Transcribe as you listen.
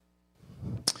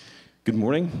Good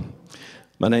morning.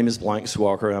 My name is Blanks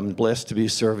Walker. I'm blessed to be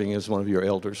serving as one of your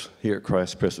elders here at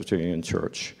Christ Presbyterian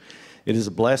Church. It is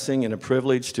a blessing and a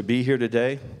privilege to be here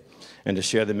today and to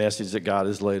share the message that God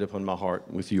has laid upon my heart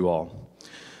with you all.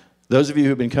 Those of you who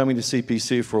have been coming to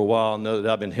CPC for a while know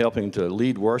that I've been helping to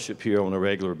lead worship here on a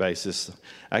regular basis.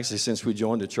 Actually, since we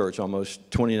joined the church almost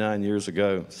 29 years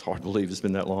ago. It's hard to believe it's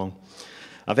been that long.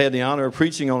 I've had the honor of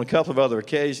preaching on a couple of other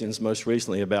occasions, most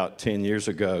recently about 10 years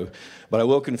ago. But I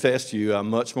will confess to you,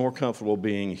 I'm much more comfortable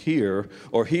being here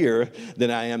than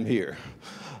I am here.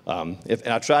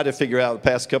 I tried to figure out the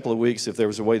past couple of weeks if there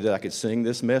was a way that I could sing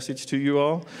this message to you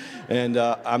all. And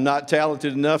I'm not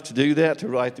talented enough to do that, to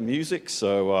write the music,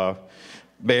 so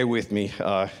bear with me.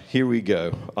 Here we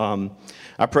go.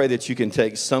 I pray that you can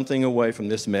take something away from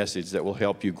this message that will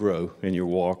help you grow in your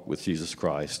walk with Jesus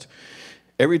Christ.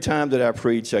 Every time that I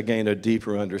preach, I gain a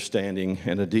deeper understanding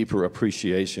and a deeper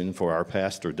appreciation for our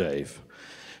pastor, Dave,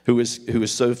 who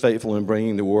is so faithful in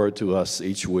bringing the word to us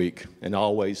each week and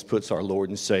always puts our Lord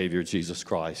and Savior, Jesus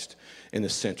Christ, in the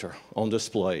center, on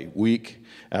display, week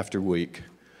after week.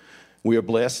 We are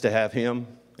blessed to have him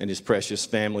and his precious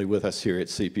family with us here at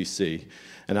CPC,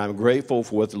 and I'm grateful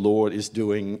for what the Lord is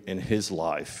doing in his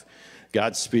life.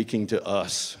 God's speaking to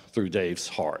us through Dave's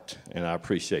heart, and I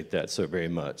appreciate that so very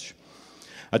much.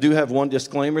 I do have one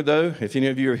disclaimer, though. If any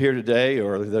of you are here today,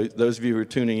 or those of you who are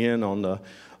tuning in on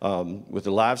with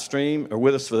the live stream, or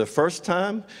with us for the first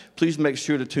time, please make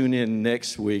sure to tune in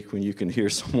next week when you can hear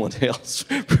someone else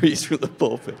preach from the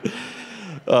pulpit.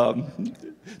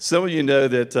 Some of you know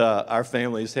that our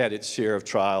family has had its share of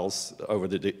trials of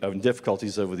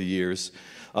difficulties over the years.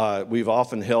 We've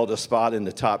often held a spot in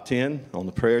the top 10 on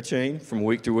the prayer chain from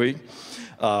week to week.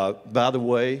 By the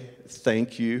way,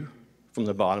 thank you from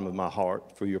the bottom of my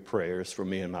heart for your prayers for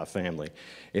me and my family.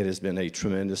 It has been a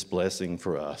tremendous blessing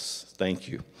for us. Thank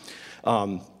you.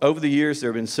 Over the years, there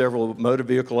have been several motor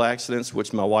vehicle accidents,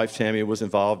 which my wife Tammy was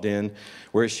involved in,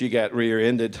 where she got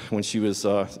rear-ended when she was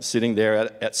sitting there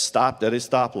at a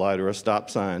stoplight or a stop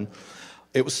sign.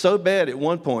 It was so bad at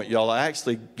one point, y'all, I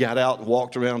actually got out and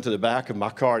walked around to the back of my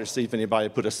car to see if anybody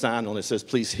put a sign on it that says,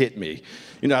 "Please hit me."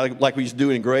 You know, like we used to do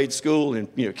in grade school, and,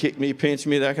 you know, kick me, pinch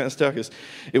me, that kind of stuff.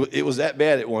 It was that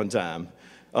bad at one time.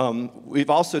 We've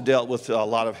also dealt with a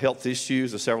lot of health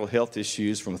issues, or several health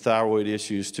issues, from thyroid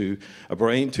issues to a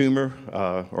brain tumor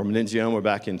or meningioma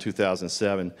back in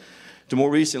 2007. To more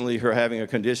recently, her having a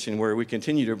condition where we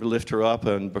continue to lift her up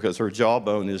because her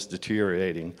jawbone is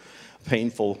deteriorating.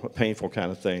 Painful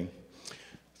kind of thing.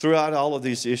 Throughout all of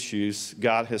these issues,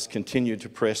 God has continued to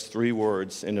press three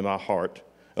words into my heart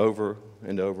over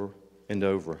and over and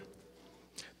over.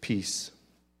 Peace.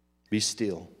 Be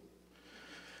still.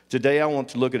 Today I want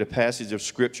to look at a passage of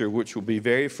Scripture which will be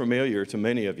very familiar to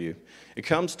many of you. It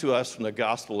comes to us from the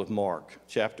Gospel of Mark,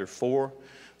 chapter 4,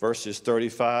 verses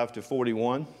 35 to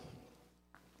 41.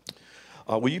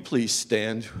 Will you please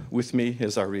stand with me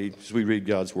as we read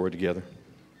God's Word together?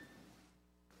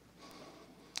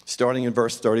 Starting in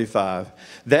verse 35,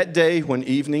 that day when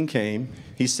evening came,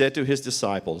 he said to his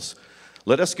disciples,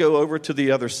 "Let us go over to the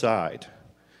other side."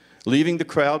 Leaving the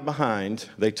crowd behind,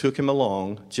 they took him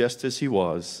along just as he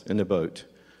was in the boat.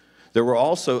 There were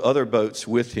also other boats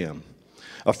with him.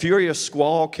 A furious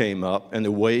squall came up, and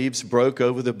the waves broke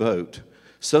over the boat,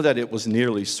 so that it was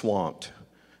nearly swamped.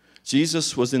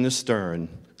 Jesus was in the stern,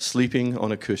 sleeping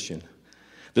on a cushion.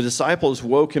 The disciples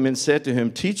woke him and said to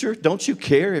him, "Teacher, don't you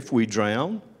care if we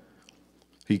drown?"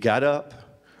 He got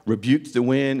up, rebuked the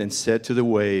wind, and said to the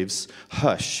waves,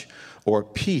 "Hush," or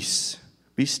 "Peace,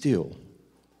 be still."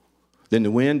 Then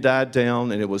the wind died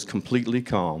down, and it was completely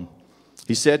calm.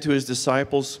 He said to his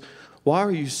disciples, "Why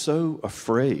are you so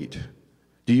afraid?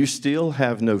 Do you still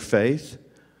have no faith?"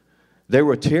 They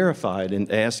were terrified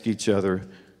and asked each other,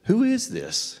 "Who is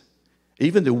this?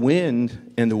 Even the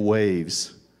wind and the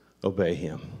waves obey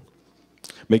him."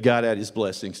 May God add his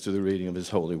blessings to the reading of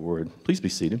his holy word. Please be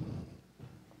seated.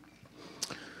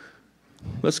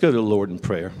 Let's go to the Lord in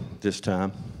prayer this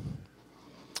time.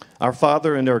 Our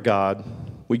Father and our God,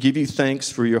 we give you thanks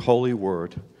for your holy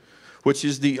word, which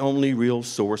is the only real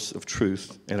source of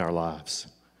truth in our lives.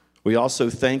 We also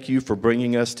thank you for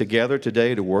bringing us together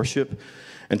today to worship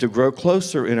and to grow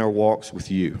closer in our walks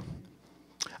with you.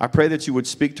 I pray that you would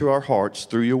speak to our hearts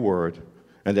through your word,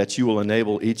 and that you will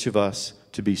enable each of us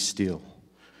to be still,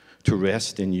 to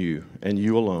rest in you and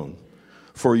you alone.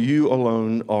 For you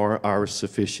alone are our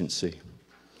sufficiency.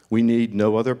 We need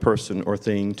no other person or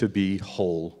thing to be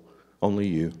whole, only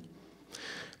you.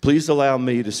 Please allow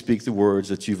me to speak the words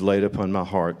that you've laid upon my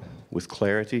heart with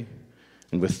clarity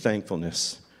and with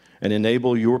thankfulness, and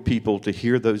enable your people to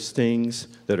hear those things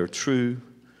that are true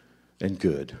and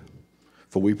good.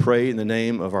 For we pray in the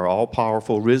name of our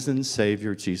all-powerful, risen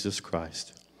Savior, Jesus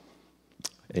Christ.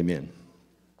 Amen.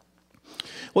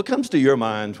 What comes to your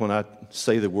mind when I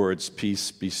say the words,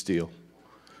 peace, be still?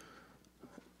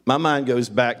 My mind goes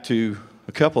back to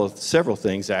several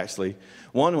things, actually.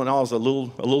 One, when I was a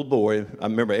little boy, I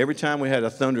remember every time we had a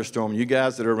thunderstorm, you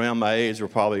guys that are around my age will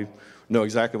probably know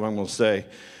exactly what I'm going to say.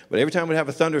 But every time we'd have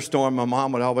a thunderstorm, my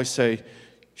mom would always say,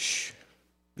 shh,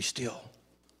 be still,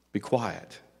 be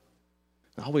quiet.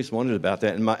 I always wondered about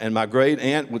that. And my great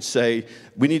aunt would say,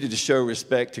 we needed to show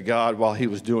respect to God while he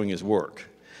was doing his work.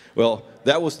 Well,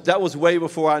 that was way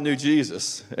before I knew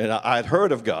Jesus, and I had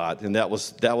heard of God, and that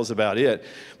was about it.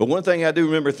 But one thing I do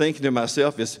remember thinking to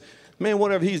myself is, man,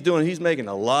 whatever he's doing, he's making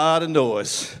a lot of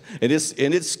noise, and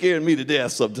it's scaring me to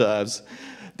death sometimes.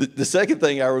 The second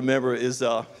thing I remember is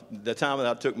the time that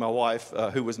I took my wife,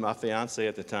 who was my fiance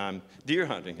at the time, deer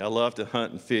hunting. I love to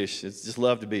hunt and fish. It's just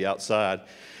love to be outside.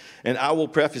 And I will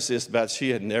preface this about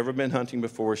she had never been hunting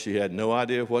before. She had no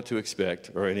idea what to expect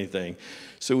or anything.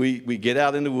 So we get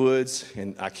out in the woods,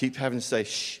 and I keep having to say,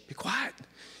 shh, be quiet.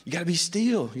 You got to be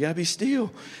still. You got to be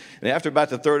still. And after about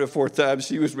the third or fourth time,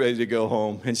 she was ready to go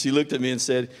home. And she looked at me and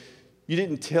said, you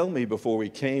didn't tell me before we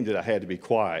came that I had to be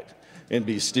quiet and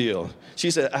be still. She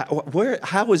said,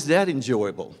 how was that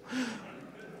enjoyable?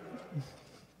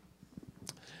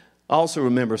 I also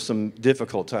remember some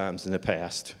difficult times in the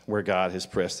past where God has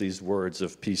pressed these words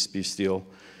of peace, be still,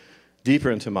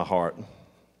 deeper into my heart.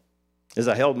 As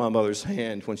I held my mother's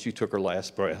hand when she took her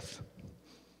last breath,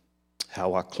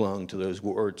 how I clung to those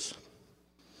words.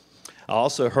 I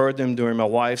also heard them during my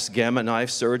wife's gamma knife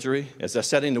surgery as I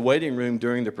sat in the waiting room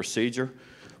during the procedure.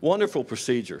 Wonderful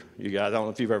procedure, you guys. I don't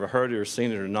know if you've ever heard it or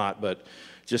seen it or not, but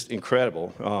just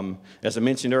incredible. As I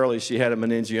mentioned earlier, she had a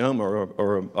meningioma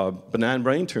or a benign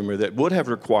brain tumor that would have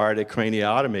required a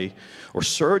craniotomy or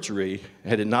surgery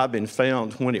had it not been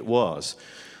found when it was.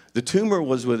 The tumor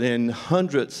was within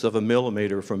hundredths of a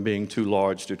millimeter from being too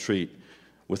large to treat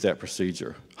with that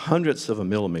procedure. Hundredths of a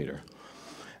millimeter.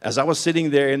 As I was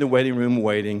sitting there in the waiting room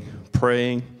waiting,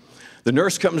 praying, the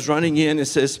nurse comes running in and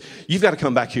says, you've got to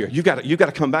come back here. You've got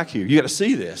to come back here. You got to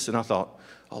see this. And I thought,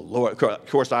 oh, Lord. Of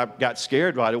course, I got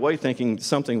scared right away thinking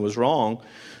something was wrong.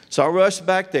 So I rushed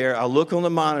back there. I look on the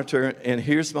monitor, and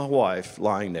here's my wife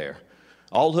lying there,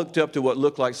 all hooked up to what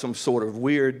looked like some sort of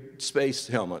weird space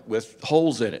helmet with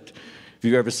holes in it. If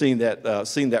you've ever seen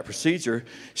that procedure,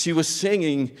 she was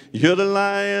singing, you're the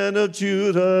Lion of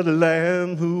Judah, the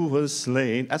Lamb who was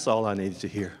slain. That's all I needed to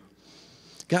hear.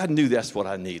 God knew that's what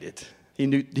I needed. He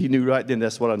knew right then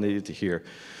that's what I needed to hear.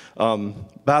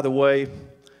 By the way,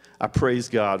 I praise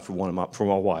God for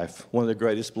my wife, one of the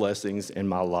greatest blessings in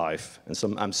my life. And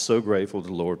so I'm so grateful to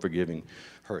the Lord for giving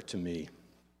her to me.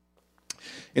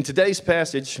 In today's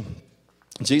passage,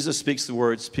 Jesus speaks the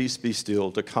words, peace be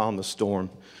still, to calm the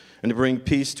storm and to bring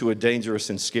peace to a dangerous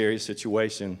and scary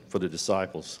situation for the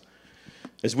disciples.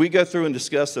 As we go through and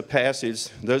discuss the passage,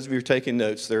 those of you who are taking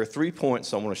notes, there are 3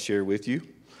 points I want to share with you.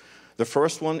 The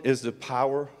first one is the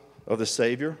power of the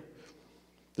Savior.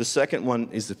 The second one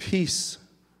is the peace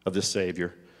of the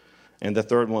Savior. And the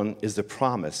third one is the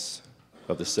promise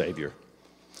of the Savior.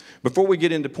 Before we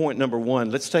get into point number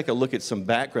 1, let's take a look at some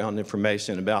background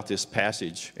information about this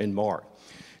passage in Mark.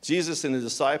 Jesus and the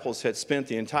disciples had spent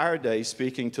the entire day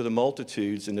speaking to the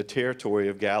multitudes in the territory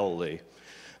of Galilee.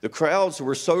 The crowds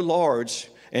were so large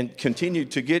and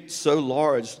continued to get so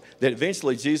large that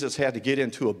eventually Jesus had to get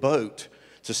into a boat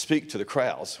to speak to the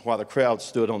crowds while the crowd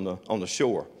stood on the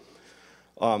shore.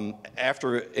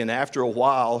 After a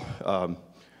while,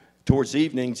 towards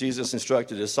evening, Jesus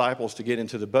instructed the disciples to get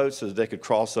into the boat so that they could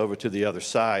cross over to the other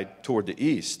side toward the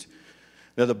east.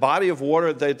 Now, the body of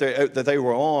water that they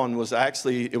were on was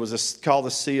called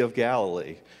the Sea of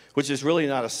Galilee, which is really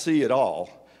not a sea at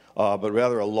all, but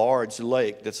rather a large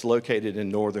lake that's located in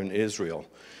northern Israel.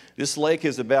 This lake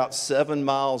is about 7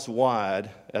 miles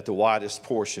wide at the widest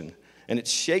portion, and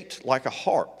it's shaped like a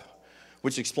harp,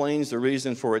 which explains the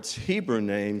reason for its Hebrew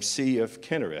name, Sea of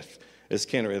Kinnereth, as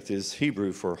Kinnereth is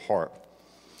Hebrew for harp.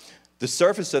 The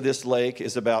surface of this lake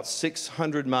is about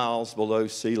 600 miles below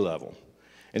sea level,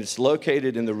 and it's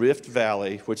located in the Rift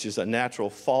Valley, which is a natural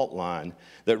fault line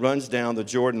that runs down the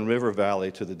Jordan River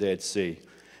Valley to the Dead Sea,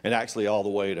 and actually all the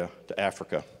way to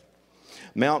Africa.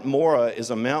 Mount Mora is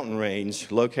a mountain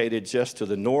range located just to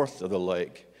the north of the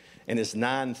lake and is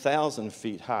 9,000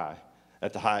 feet high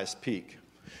at the highest peak.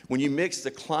 When you mix the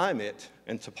climate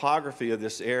and topography of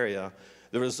this area,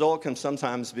 the result can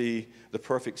sometimes be the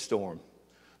perfect storm.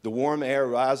 The warm air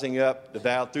rising up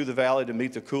through the valley to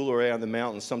meet the cooler air on the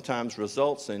mountains sometimes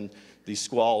results in these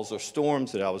squalls or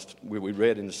storms that we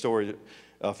read in the story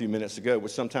a few minutes ago,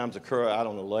 which sometimes occur out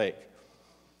on the lake.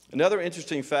 Another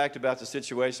interesting fact about the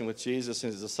situation with Jesus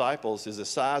and his disciples is the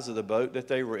size of the boat that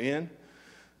they were in.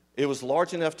 It was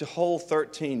large enough to hold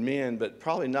 13 men, but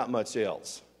probably not much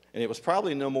else. And it was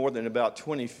probably no more than about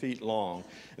 20 feet long.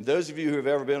 And those of you who have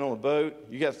ever been on a boat,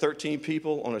 you got 13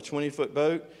 people on a 20-foot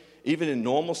boat. Even in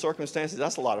normal circumstances,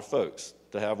 that's a lot of folks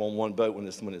to have on one boat when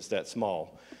it's that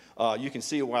small. You can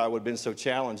see why it would have been so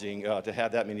challenging to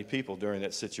have that many people during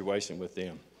that situation with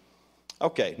them.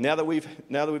 Okay, now that we've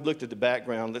looked at the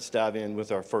background, let's dive in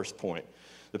with our first point.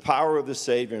 The power of the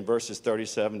Savior in verses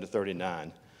 37 to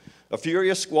 39. A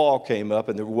furious squall came up,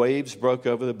 and the waves broke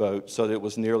over the boat so that it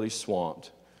was nearly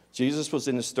swamped. Jesus was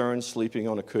in the stern sleeping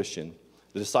on a cushion.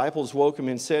 The disciples woke him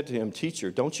and said to him, "Teacher,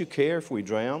 don't you care if we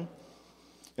drown?"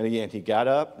 And again, he got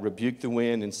up, rebuked the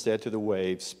wind, and said to the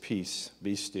waves, "Peace,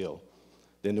 be still."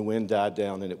 Then the wind died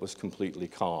down, and it was completely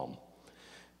calm.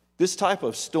 This type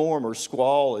of storm or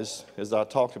squall, as I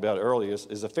talked about earlier,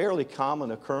 is a fairly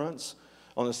common occurrence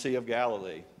on the Sea of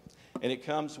Galilee, and it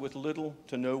comes with little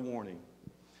to no warning.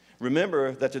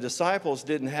 Remember that the disciples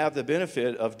didn't have the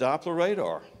benefit of Doppler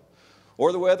radar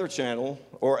or the Weather Channel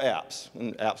or apps.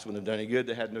 And apps wouldn't have done any good.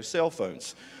 They had no cell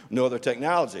phones, no other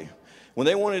technology. When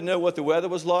they wanted to know what the weather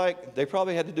was like, they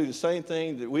probably had to do the same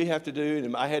thing that we have to do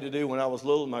and I had to do when I was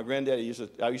little. My granddaddy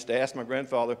I used to ask my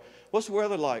grandfather, "What's the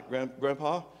weather like,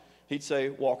 Grandpa?" He'd say,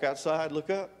 "Walk outside,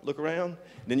 look up, look around,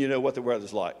 then you know what the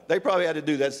weather's like." They probably had to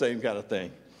do that same kind of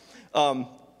thing.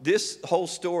 This whole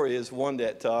story is one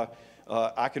that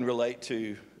I can relate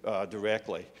to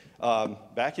directly.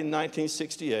 Back in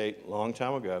 1968, a long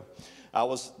time ago, I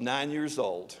was 9 years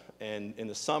old. And in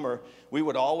the summer, we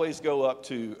would always go up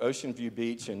to Ocean View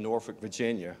Beach in Norfolk,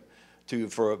 Virginia,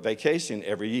 for a vacation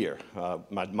every year.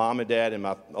 My mom and dad and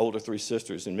my older 3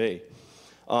 sisters and me.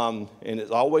 And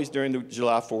it's always during the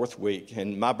July 4th week.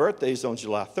 And my birthday's on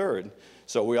July 3rd,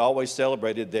 so we always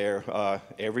celebrated there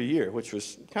every year, which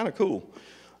was kind of cool.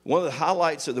 One of the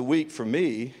highlights of the week for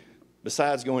me,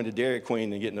 besides going to Dairy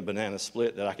Queen and getting a banana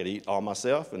split that I could eat all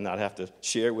myself and not have to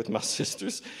share with my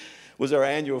sisters, was our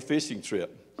annual fishing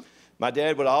trip. My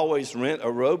dad would always rent a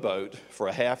rowboat for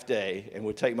a half day and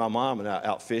would take my mom and I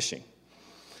out fishing.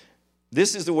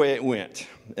 This is the way it went.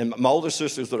 And my older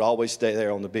sisters would always stay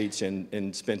there on the beach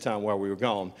and spend time while we were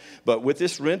gone. But with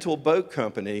this rental boat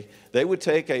company, they would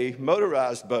take a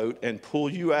motorized boat and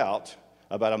pull you out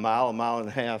about a mile and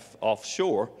a half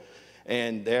offshore.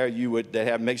 And there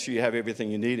they'd make sure you have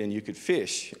everything you need and you could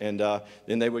fish. And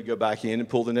then they would go back in and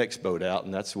pull the next boat out,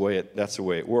 and that's the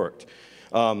way it worked.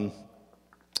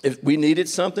 If we needed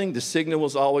something, the signal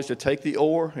was always to take the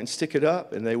oar and stick it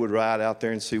up, and they would ride out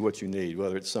there and see what you need,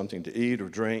 whether it's something to eat or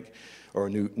drink or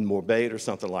more bait or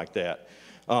something like that.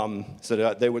 So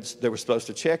that they were supposed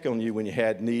to check on you when you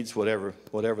had needs, whatever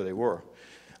they were.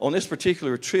 On this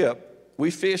particular trip,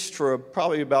 we fished for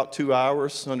probably about 2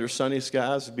 hours under sunny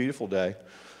skies, a beautiful day,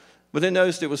 but then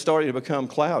noticed it was starting to become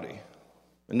cloudy.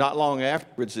 And not long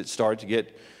afterwards, it started to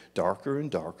get darker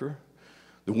and darker.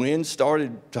 The wind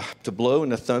started to blow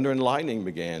and the thunder and lightning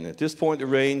began. At this point, the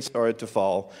rain started to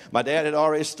fall. My dad had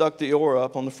already stuck the oar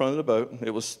up on the front of the boat.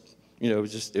 It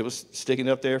was sticking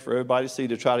up there for everybody to see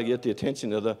to try to get the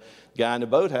attention of the guy in the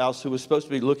boathouse who was supposed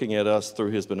to be looking at us through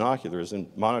his binoculars and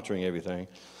monitoring everything.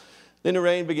 Then the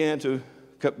rain began to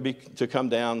come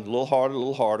down a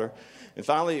little harder, and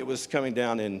finally it was coming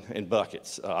down in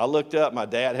buckets. I looked up. My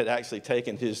dad had actually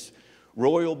taken his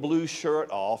royal blue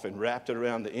shirt off and wrapped it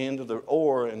around the end of the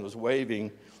oar and was waving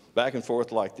back and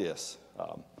forth like this.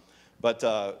 But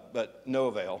no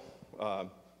avail.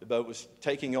 The boat was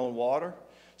taking on water,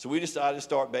 so we decided to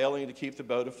start bailing to keep the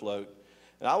boat afloat.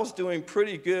 And I was doing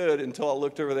pretty good until I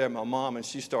looked over there at my mom, and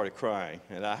she started crying.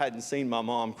 And I hadn't seen my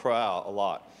mom cry a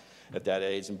lot at that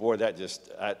age, and boy,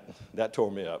 that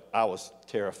tore me up. I was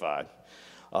terrified.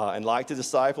 And like the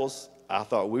disciples, I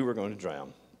thought we were going to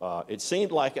drown. It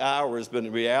seemed like hours, but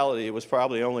in reality, it was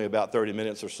probably only about 30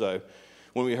 minutes or so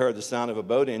when we heard the sound of a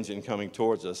boat engine coming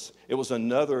towards us. It was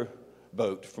another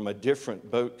boat from a different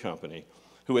boat company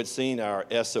who had seen our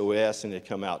SOS and had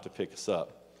come out to pick us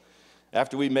up.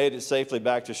 After we made it safely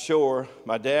back to shore,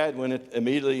 my dad went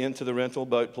immediately into the rental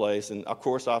boat place, and of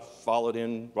course I followed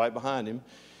in right behind him,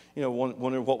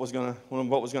 wondering what was going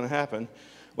to happen.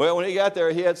 Well, when he got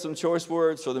there, he had some choice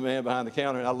words for the man behind the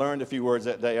counter, and I learned a few words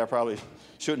that day I probably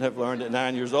shouldn't have learned at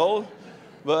 9 years old,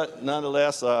 but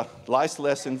nonetheless, life's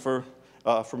lesson for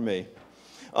me.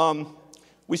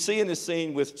 We see in this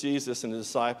scene with Jesus and the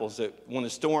disciples that when the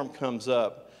storm comes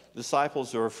up, the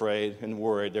disciples are afraid and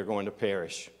worried they're going to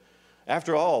perish.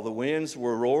 After all, the winds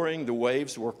were roaring, the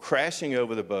waves were crashing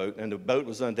over the boat, and the boat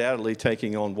was undoubtedly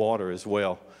taking on water as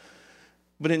well.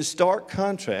 But in stark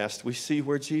contrast, we see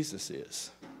where Jesus is,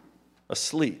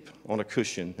 asleep on a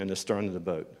cushion in the stern of the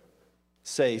boat,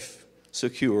 safe,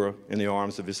 secure in the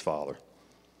arms of his Father.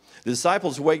 The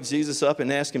disciples wake Jesus up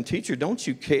and ask him, "Teacher, don't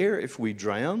you care if we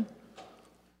drown?"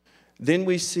 Then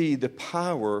we see the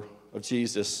power of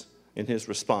Jesus in his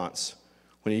response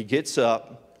when he gets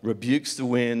up, rebukes the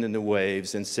wind and the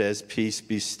waves, and says, "Peace,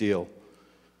 be still."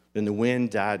 Then the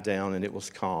wind died down and it was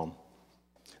calm.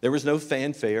 There was no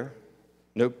fanfare,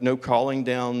 no calling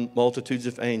down multitudes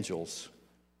of angels,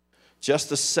 just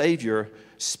the Savior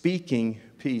speaking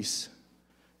peace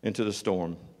into the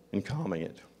storm and calming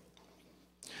it.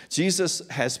 Jesus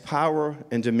has power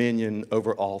and dominion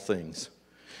over all things.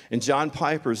 In John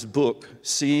Piper's book,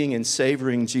 Seeing and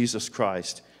Savoring Jesus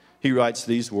Christ, he writes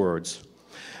these words: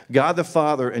 God the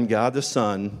Father and God the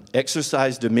Son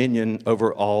exercise dominion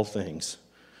over all things,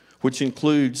 which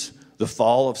includes the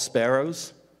fall of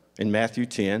sparrows in Matthew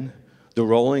 10, the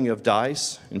rolling of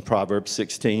dice in Proverbs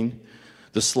 16,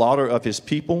 the slaughter of his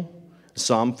people,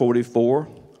 Psalm 44,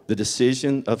 the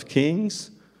decision of kings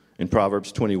in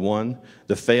Proverbs 21,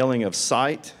 the failing of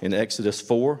sight in Exodus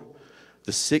 4,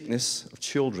 the sickness of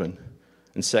children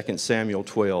in 2 Samuel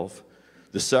 12,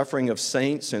 the suffering of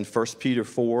saints in 1 Peter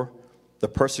 4, the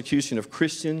persecution of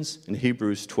Christians in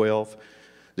Hebrews 12,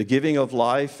 the giving of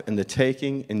life and the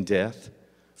taking in death,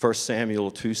 1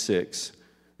 Samuel 2:6,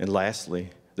 and lastly,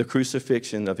 the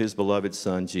crucifixion of his beloved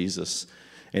Son, Jesus,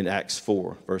 in Acts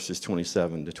 4, verses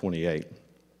 27 to 28.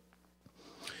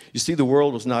 You see, the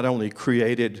world was not only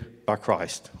created by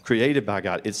Christ, created by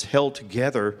God, it's held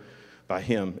together by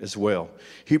him as well.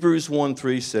 Hebrews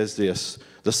 1:3 says this: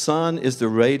 the Son is the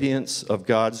radiance of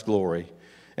God's glory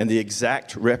and the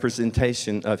exact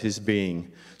representation of his being,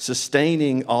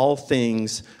 sustaining all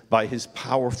things by his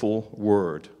powerful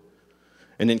word.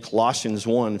 And in Colossians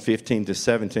 1:15 to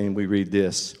 17, we read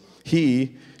this: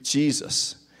 he,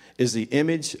 Jesus, is the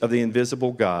image of the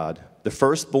invisible God, the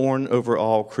firstborn over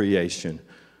all creation.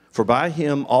 For by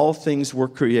him all things were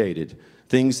created,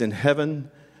 things in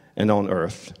heaven and on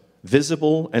earth,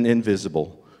 visible and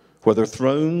invisible, whether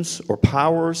thrones or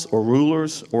powers or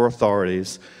rulers or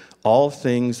authorities, all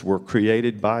things were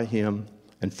created by him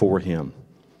and for him.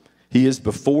 He is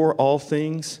before all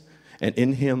things, and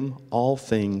in him all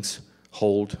things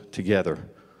hold together.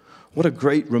 What a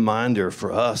great reminder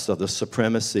for us of the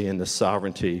supremacy and the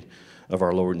sovereignty of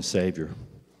our Lord and Savior.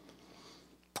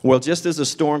 Well, just as the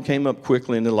storm came up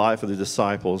quickly in the life of the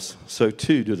disciples, so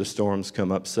too do the storms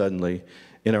come up suddenly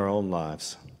in our own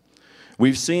lives.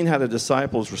 We've seen how the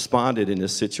disciples responded in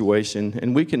this situation,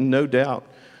 and we can no doubt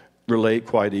relate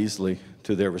quite easily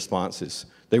to their responses.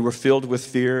 They were filled with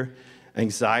fear,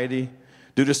 anxiety,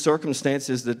 due to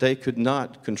circumstances that they could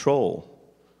not control.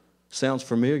 Sounds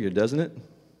familiar, doesn't it?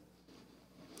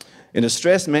 In a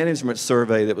stress management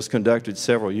survey that was conducted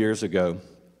several years ago,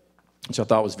 which I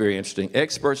thought was very interesting,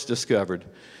 experts discovered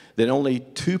that only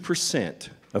 2%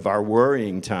 of our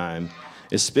worrying time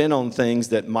is spent on things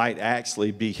that might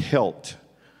actually be helped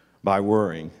by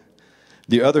worrying.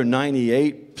 The other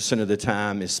 98% of the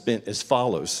time is spent as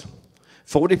follows.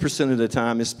 40% of the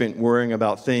time is spent worrying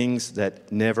about things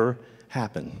that never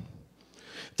happen.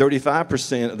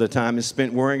 35% of the time is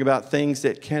spent worrying about things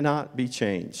that cannot be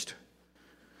changed.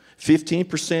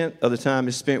 15% of the time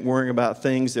is spent worrying about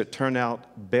things that turn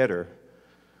out better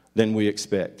than we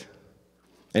expect.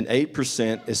 And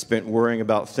 8% is spent worrying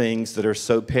about things that are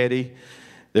so petty,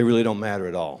 they really don't matter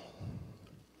at all.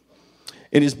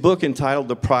 In his book entitled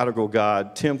The Prodigal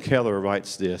God, Tim Keller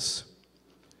writes this: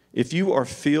 if you are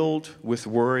filled with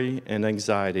worry and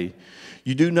anxiety,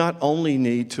 you do not only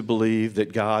need to believe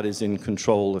that God is in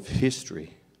control of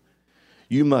history,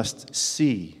 you must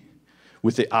see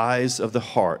with the eyes of the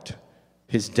heart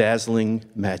his dazzling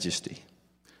majesty.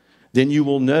 Then you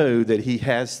will know that he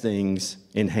has things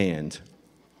in hand.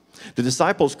 The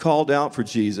disciples called out for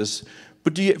Jesus,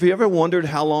 but have you ever wondered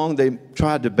how long they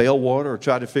tried to bail water or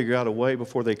tried to figure out a way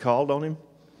before they called on him?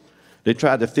 They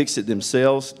tried to fix it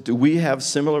themselves. Do we have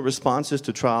similar responses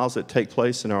to trials that take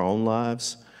place in our own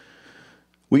lives?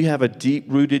 We have a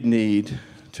deep-rooted need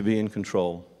to be in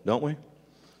control, don't we?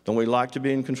 Don't we like to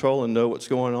be in control and know what's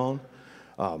going on?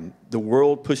 The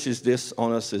world pushes this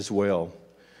on us as well.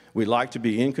 We like to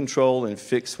be in control and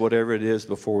fix whatever it is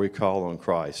before we call on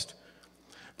Christ.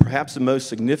 Perhaps the most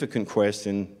significant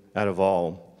question out of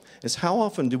all is, how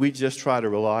often do we just try to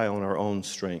rely on our own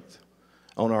strength,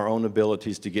 on our own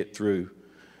abilities to get through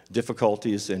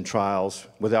difficulties and trials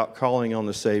without calling on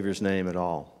the Savior's name at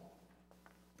all?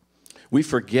 We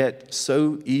forget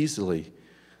so easily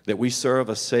that we serve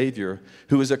a Savior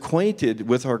who is acquainted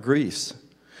with our griefs,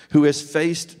 who has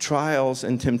faced trials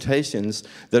and temptations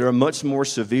that are much more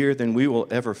severe than we will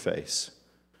ever face.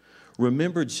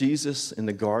 Remember Jesus in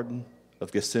the Garden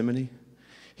of Gethsemane?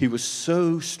 He was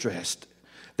so stressed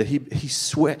that he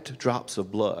sweat drops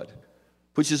of blood,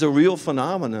 which is a real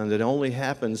phenomenon that only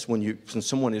happens when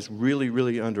someone is really,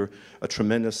 really under a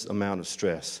tremendous amount of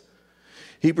stress.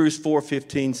 Hebrews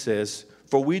 4:15 says,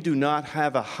 "For we do not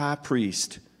have a high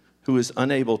priest who is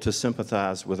unable to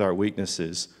sympathize with our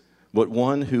weaknesses, but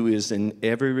one who is in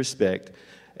every respect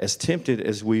as tempted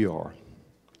as we are,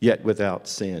 yet without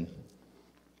sin."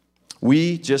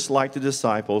 We, just like the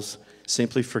disciples,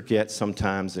 simply forget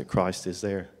sometimes that Christ is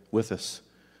there with us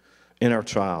in our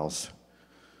trials.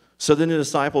 So then the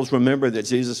disciples remembered that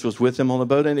Jesus was with them on the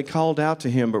boat, and they called out to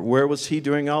him. But where was he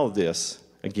during all of this?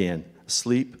 Again,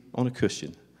 asleep on a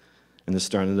cushion in the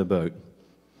stern of the boat.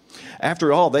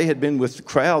 After all, they had been with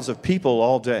crowds of people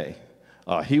all day.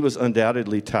 He was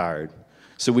undoubtedly tired.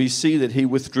 So we see that he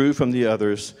withdrew from the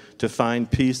others to find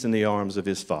peace in the arms of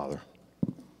his Father.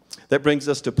 That brings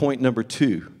us to point number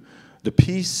 2, the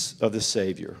peace of the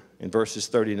Savior, in verses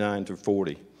 39 through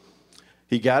 40.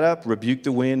 He got up, rebuked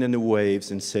the wind and the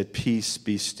waves, and said, "Peace,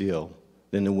 be still."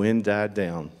 Then the wind died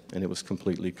down, and it was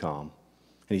completely calm.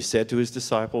 And he said to his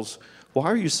disciples, "Why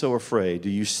are you so afraid? Do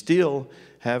you still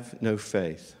have no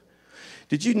faith?"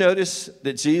 Did you notice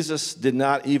that Jesus did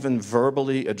not even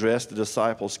verbally address the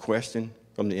disciples' question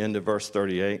from the end of verse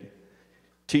 38?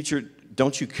 "Teacher,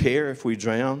 don't you care if we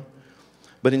drown?"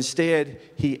 But instead,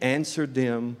 he answered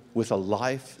them with a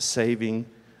life-saving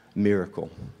miracle.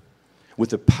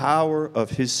 With the power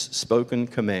of his spoken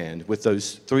command, with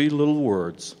those 3 little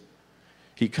words,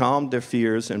 he calmed their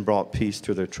fears and brought peace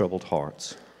to their troubled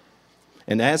hearts.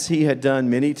 And as he had done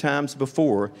many times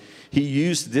before, he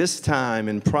used this time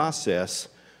and process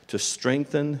to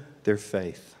strengthen their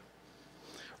faith.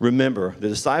 Remember, the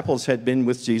disciples had been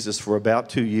with Jesus for about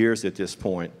 2 years at this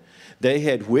point. They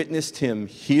had witnessed him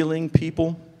healing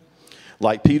people,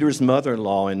 like Peter's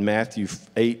mother-in-law in Matthew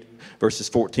 8, verses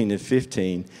 14 and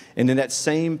 15. And in that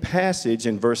same passage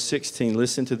in verse 16,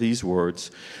 listen to these words.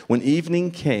 "When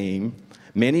evening came,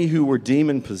 many who were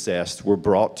demon-possessed were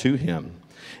brought to him,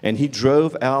 and he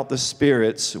drove out the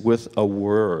spirits with a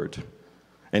word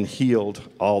and healed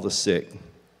all the sick."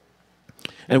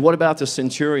 And what about the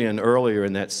centurion earlier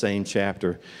in that same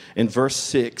chapter? In verse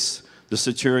 6, the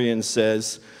centurion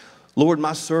says, "Lord,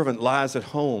 my servant lies at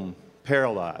home,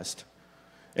 paralyzed,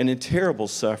 and in terrible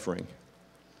suffering."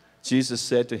 Jesus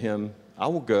said to him, "I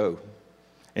will go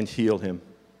and heal him."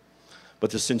 But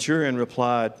the centurion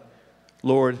replied,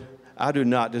 "Lord, I do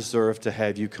not deserve to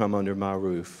have you come under my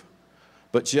roof,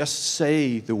 but just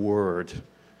say the word,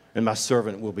 and my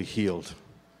servant will be healed."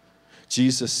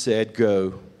 Jesus said,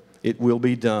 "Go, it will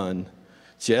be done,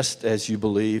 just as you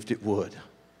believed it would."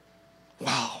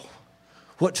 Wow,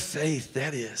 what faith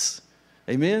that is.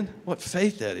 Amen? What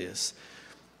faith that is.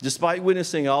 Despite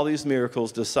witnessing all these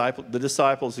miracles, the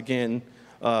disciples, again,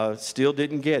 still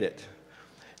didn't get it.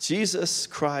 Jesus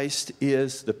Christ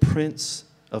is the Prince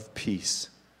of Peace.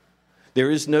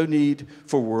 There is no need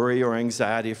for worry or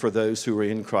anxiety for those who are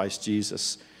in Christ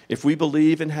Jesus. If we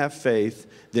believe and have faith,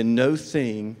 then no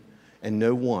thing and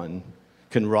no one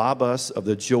can rob us of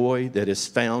the joy that is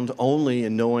found only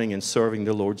in knowing and serving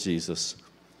the Lord Jesus.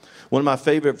 One of my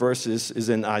favorite verses is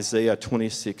in Isaiah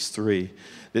 26:3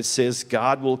 that says,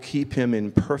 "God will keep him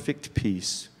in perfect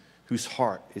peace whose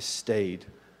heart is stayed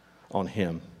on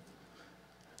him."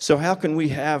 So how can we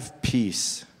have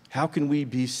peace? How can we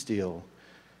be still?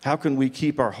 How can we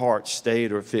keep our hearts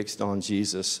stayed or fixed on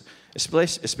Jesus?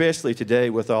 Especially today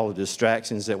with all the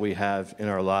distractions that we have in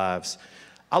our lives.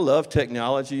 I love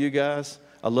technology, you guys.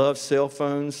 I love cell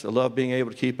phones. I love being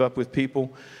able to keep up with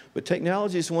people. But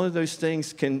technology is one of those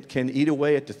things can eat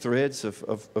away at the threads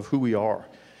of who we are.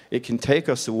 It can take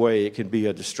us away. It can be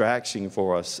a distraction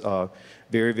for us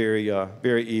very,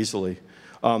 very easily.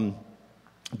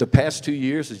 The past 2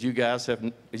 years, as you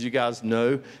guys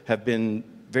know, have been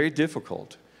very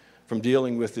difficult. From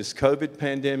dealing with this COVID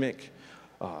pandemic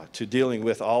to dealing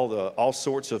with all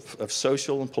sorts of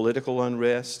social and political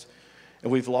unrest.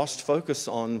 And we've lost focus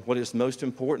on what is most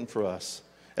important for us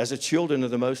as a children of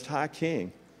the Most High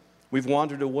King. We've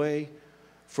wandered away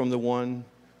from the one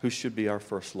who should be our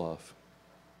first love,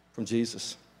 from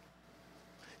Jesus.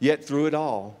 Yet through it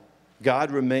all, God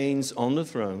remains on the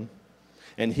throne,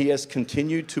 and he has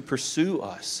continued to pursue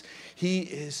us. He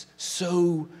is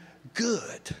so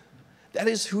good. That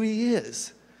is who he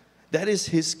is. That is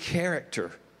his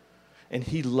character, and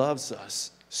he loves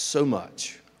us so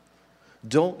much.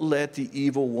 Don't let the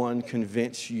evil one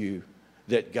convince you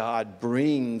that God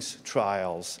brings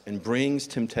trials and brings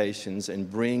temptations and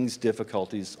brings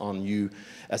difficulties on you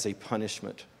as a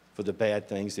punishment for the bad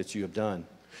things that you have done.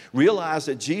 Realize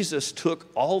that Jesus took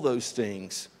all those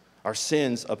things, our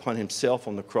sins, upon himself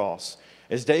on the cross.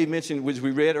 As Dave mentioned, as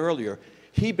we read earlier,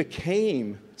 he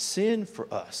became sin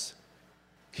for us.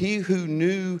 He who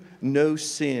knew no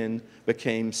sin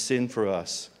became sin for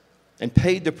us and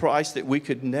paid the price that we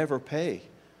could never pay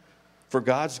for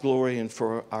God's glory and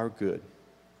for our good.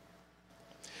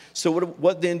 So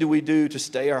what then do we do to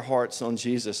stay our hearts on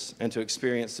Jesus and to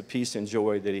experience the peace and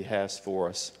joy that he has for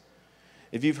us?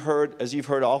 As you've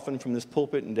heard often from this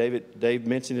pulpit, and Dave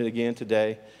mentioned it again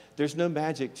today, there's no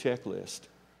magic checklist.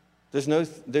 There's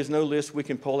no list we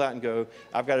can pull out and go,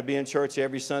 I've got to be in church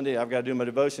every Sunday, I've got to do my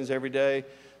devotions every day,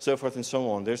 so forth and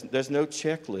so on. There's no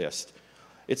checklist.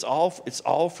 It's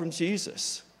all from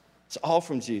Jesus. It's all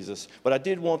from Jesus. But I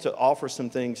did want to offer some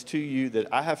things to you that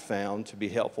I have found to be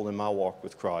helpful in my walk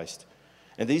with Christ.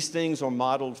 And these things are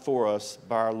modeled for us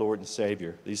by our Lord and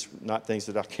Savior. These are not things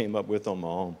that I came up with on my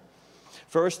own.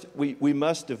 First, we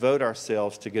must devote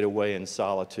ourselves to get away in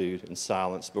solitude and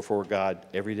silence before God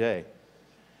every day.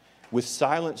 With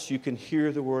silence, you can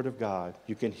hear the Word of God.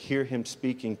 You can hear him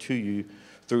speaking to you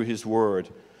through his Word.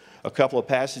 A couple of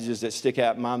passages that stick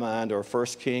out in my mind are 1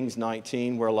 Kings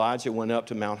 19, where Elijah went up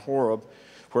to Mount Horeb,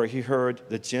 where he heard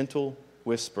the gentle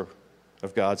whisper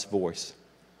of God's voice.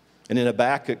 And in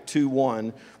Habakkuk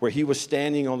 2:1, where he was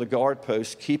standing on the guard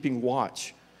post, keeping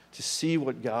watch to see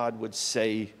what God would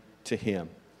say to him.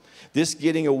 This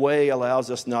getting away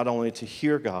allows us not only to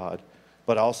hear God,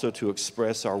 but also to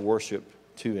express our worship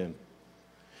to him.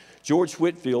 George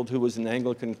Whitefield, who was an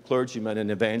Anglican clergyman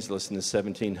and evangelist in the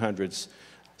 1700s,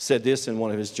 said this in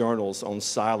one of his journals on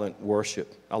silent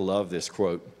worship. I love this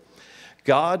quote.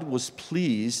 God was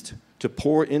pleased to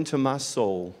pour into my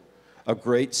soul a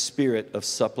great spirit of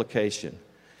supplication,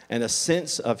 and a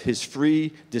sense of his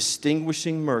free,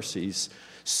 distinguishing mercies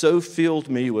so filled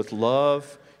me with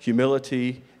love,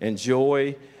 humility, and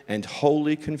joy, and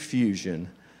holy confusion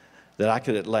that I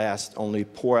could at last only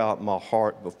pour out my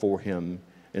heart before him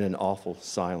in an awful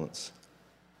silence.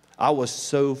 I was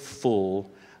so full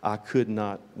I could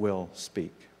not well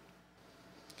speak.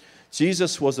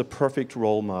 Jesus was a perfect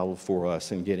role model for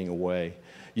us in getting away.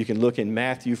 You can look in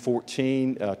Matthew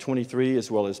 14:23 as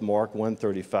well as Mark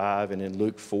 1:35 and in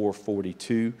Luke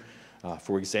 4:42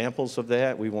 for examples of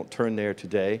that. We won't turn there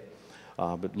today,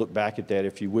 but look back at that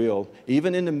if you will.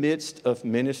 Even in the midst of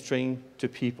ministering to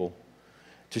people,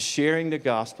 to sharing the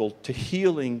gospel, to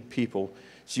healing people,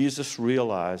 Jesus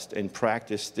realized and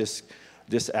practiced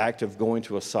this act of going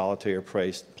to a solitary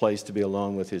place to be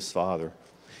alone with his Father.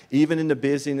 Even in the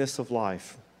busyness of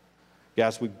life,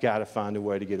 guys, we've got to find a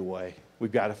way to get away.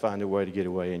 We've got to find a way to get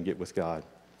away and get with God.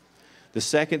 The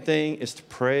second thing is to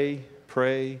pray,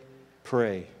 pray,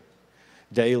 pray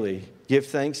daily. Give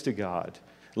thanks to God.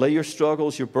 Lay your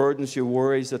struggles, your burdens, your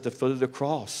worries at the foot of the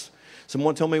cross.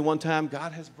 Someone told me one time,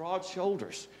 God has broad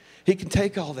shoulders. He can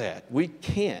take all that. We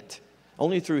can't.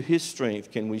 Only through his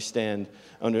strength can we stand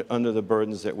under the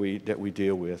burdens that we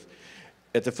deal with.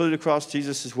 At the foot of the cross,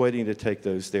 Jesus is waiting to take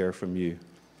those there from you.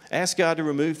 Ask God to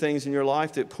remove things in your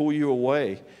life that pull you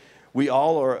away. We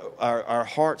all our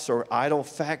hearts are idol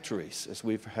factories, as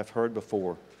we have heard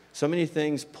before. So many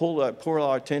things pull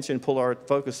our attention, pull our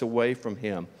focus away from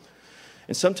him.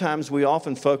 And sometimes we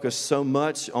often focus so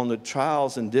much on the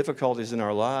trials and difficulties in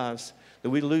our lives that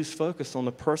we lose focus on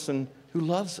the person who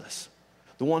loves us,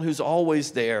 the one who's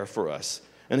always there for us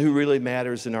and who really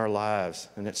matters in our lives,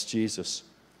 and that's Jesus.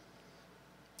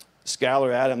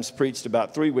 Skylar Adams preached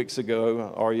about 3 weeks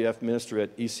ago, RUF minister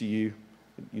at ECU.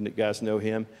 You guys know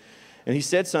him. And he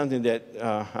said something that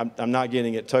I'm not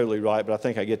getting it totally right, but I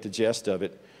think I get the gist of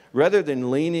it. Rather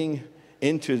than leaning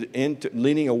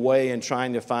away and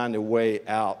trying to find a way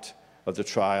out of the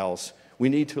trials, we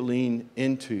need to lean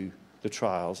into the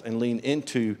trials and lean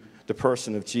into the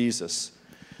person of Jesus.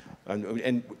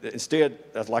 And instead,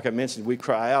 like I mentioned, we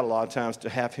cry out a lot of times to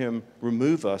have him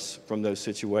remove us from those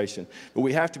situations. But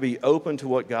we have to be open to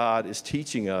what God is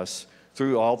teaching us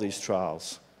through all these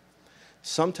trials.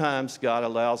 Sometimes God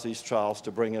allows these trials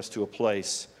to bring us to a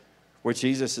place where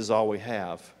Jesus is all we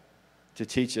have, to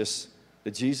teach us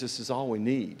that Jesus is all we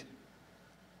need.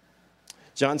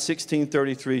 John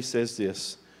 16:33 says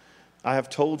this, I have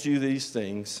told you these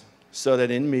things so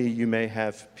that in me you may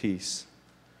have peace.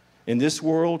 In this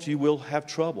world you will have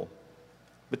trouble,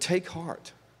 but take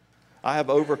heart. I have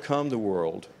overcome the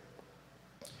world.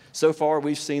 So far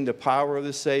we've seen the power of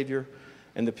the Savior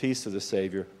and the peace of the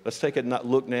Savior. Let's take a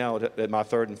look now at my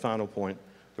third and final point,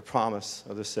 the promise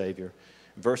of the Savior.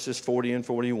 Verses 40 and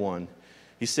 41.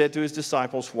 He said to his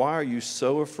disciples, "Why are you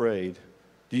so afraid?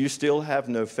 Do you still have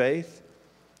no faith?"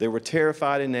 They were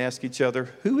terrified and asked each other,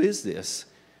 "Who is this?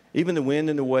 Even the wind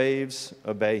and the waves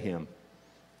obey him."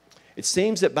 It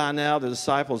seems that by now the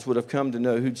disciples would have come to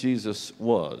know who Jesus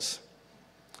was.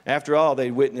 After all, they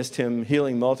witnessed him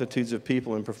healing multitudes of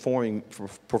people and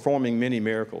performing many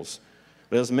miracles.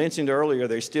 But as mentioned earlier,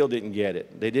 they still didn't get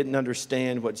it. They didn't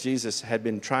understand what Jesus had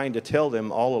been trying to tell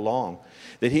them all along,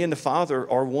 that he and the Father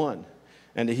are one,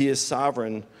 and that he is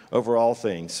sovereign over all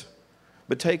things.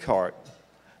 But take heart.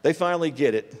 They finally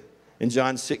get it in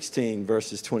John 16,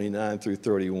 verses 29 through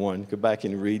 31. Go back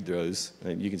and read those,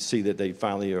 and you can see that they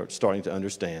finally are starting to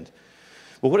understand.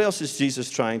 But what else is Jesus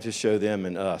trying to show them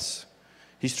and us?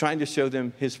 He's trying to show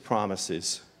them his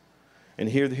promises. And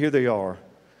here they are,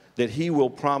 that he will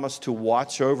promise to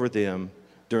watch over them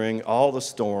during all the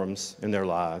storms in their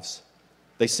lives.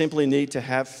 They simply need to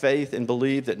have faith and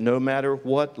believe that no matter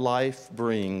what life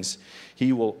brings,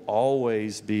 he will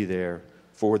always be there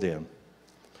for them.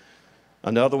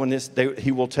 Another one is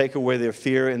he will take away their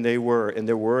fear and their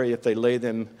worry if they lay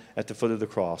them at the foot of the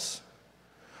cross.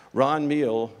 Ron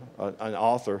Meal, an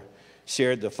author,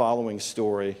 shared the following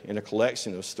story in a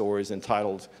collection of stories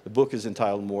entitled, the book is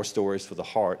entitled More Stories for the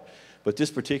Heart, but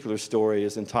this particular story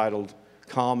is entitled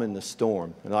Calm in the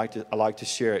Storm, and I like to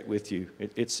share it with you.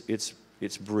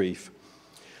 It's brief.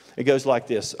 It goes like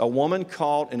this. A woman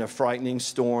caught in a frightening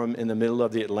storm in the middle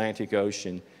of the Atlantic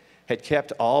Ocean had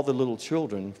kept all the little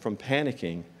children from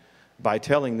panicking by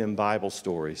telling them Bible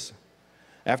stories.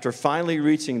 After finally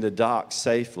reaching the dock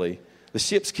safely, the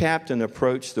ship's captain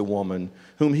approached the woman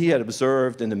whom he had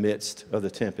observed in the midst of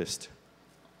the tempest.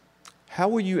 "How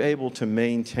were you able to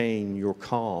maintain your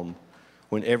calm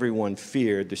when everyone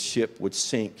feared the ship would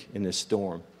sink in this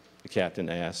storm?" the captain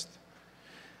asked.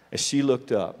 As she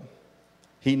looked up,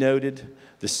 he noted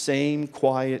the same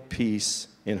quiet peace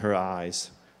in her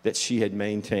eyes that she had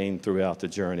maintained throughout the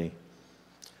journey.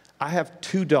 "I have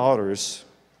 2 daughters,"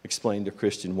 explained the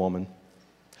Christian woman.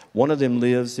 "One of them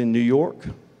lives in New York.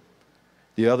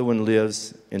 The other one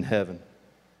lives in heaven.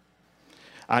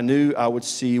 I knew I would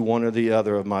see one or the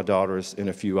other of my daughters in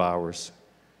a few hours,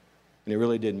 and it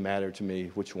really didn't matter to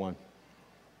me which one."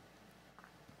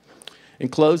 In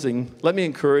closing, let me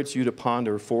encourage you to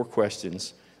ponder 4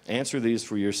 questions. Answer these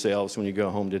for yourselves when you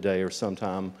go home today or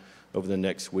sometime over the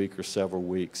next week or several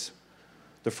weeks.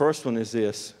 The first one is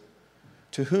this: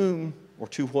 to whom or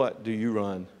to what do you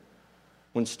run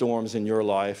when storms in your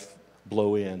life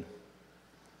blow in?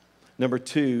 Number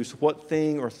 2 is, what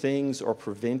thing or things are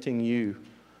preventing you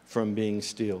from being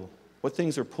still? What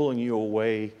things are pulling you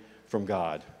away from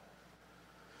God?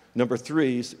 Number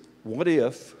 3 is, what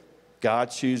if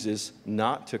God chooses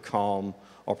not to calm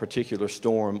a particular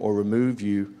storm or remove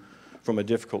you from a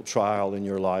difficult trial in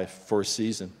your life for a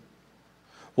season?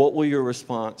 What will your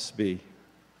response be?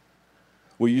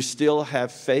 Will you still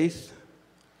have faith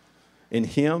in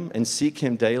him and seek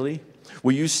him daily?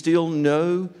 Will you still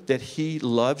know that he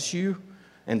loves you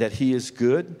and that he is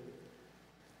good?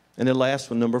 And the last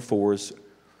one, number 4, is,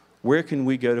 where can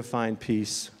we go to find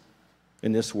peace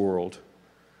in this world?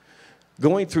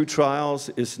 Going through trials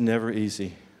is never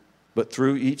easy, but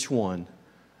through each one,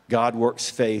 God works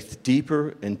faith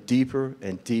deeper and deeper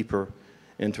and deeper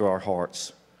into our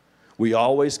hearts. We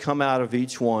always come out of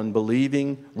each one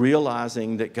believing,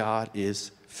 realizing that God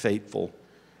is faithful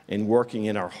and working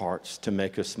in our hearts to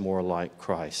make us more like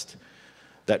Christ.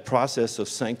 That process of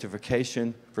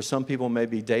sanctification, for some people, may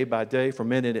be day by day. For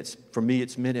me,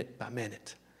 it's minute by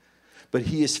minute. But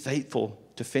he is faithful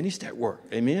to finish that work.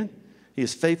 Amen? He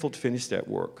is faithful to finish that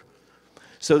work.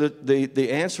 So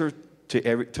the answer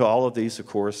to all of these, of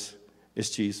course, is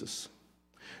Jesus.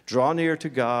 Draw near to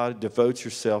God, devote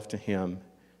yourself to him,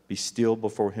 be still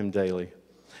before him daily.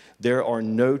 There are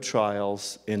no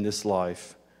trials in this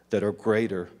life that are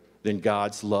greater than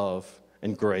God's love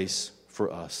and grace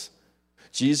for us.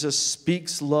 Jesus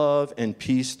speaks love and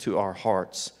peace to our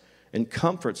hearts and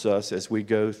comforts us as we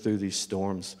go through these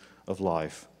storms of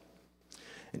life.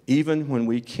 And even when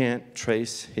we can't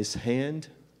trace his hand,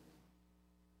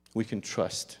 we can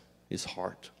trust his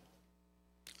heart.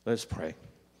 Let's pray.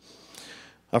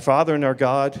 Our Father and our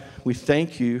God, we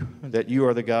thank you that you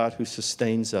are the God who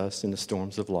sustains us in the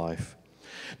storms of life.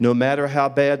 No matter how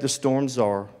bad the storms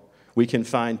are, we can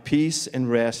find peace and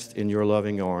rest in your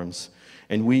loving arms.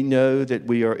 And we know that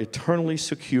we are eternally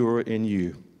secure in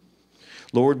you.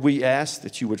 Lord, we ask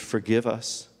that you would forgive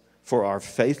us for our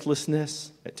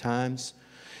faithlessness at times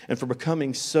and for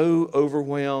becoming so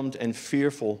overwhelmed and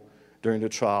fearful during the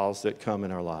trials that come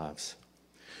in our lives.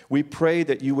 We pray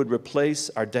that you would replace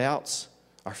our doubts,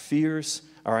 our fears,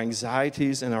 our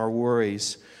anxieties, and our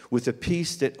worries with a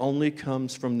peace that only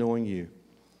comes from knowing you,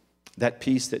 that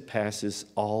peace that passes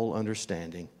all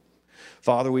understanding.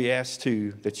 Father, we ask,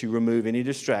 too, that you remove any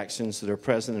distractions that are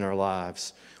present in our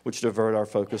lives which divert our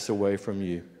focus away from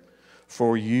you.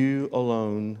 For you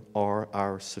alone are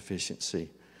our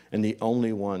sufficiency and the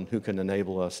only one who can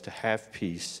enable us to have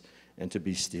peace and to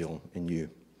be still in you.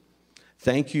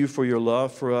 Thank you for your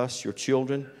love for us, your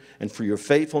children, and for your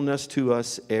faithfulness to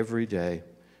us every day.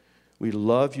 We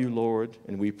love you, Lord,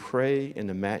 and we pray in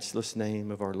the matchless name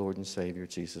of our Lord and Savior,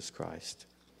 Jesus Christ.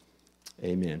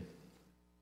 Amen.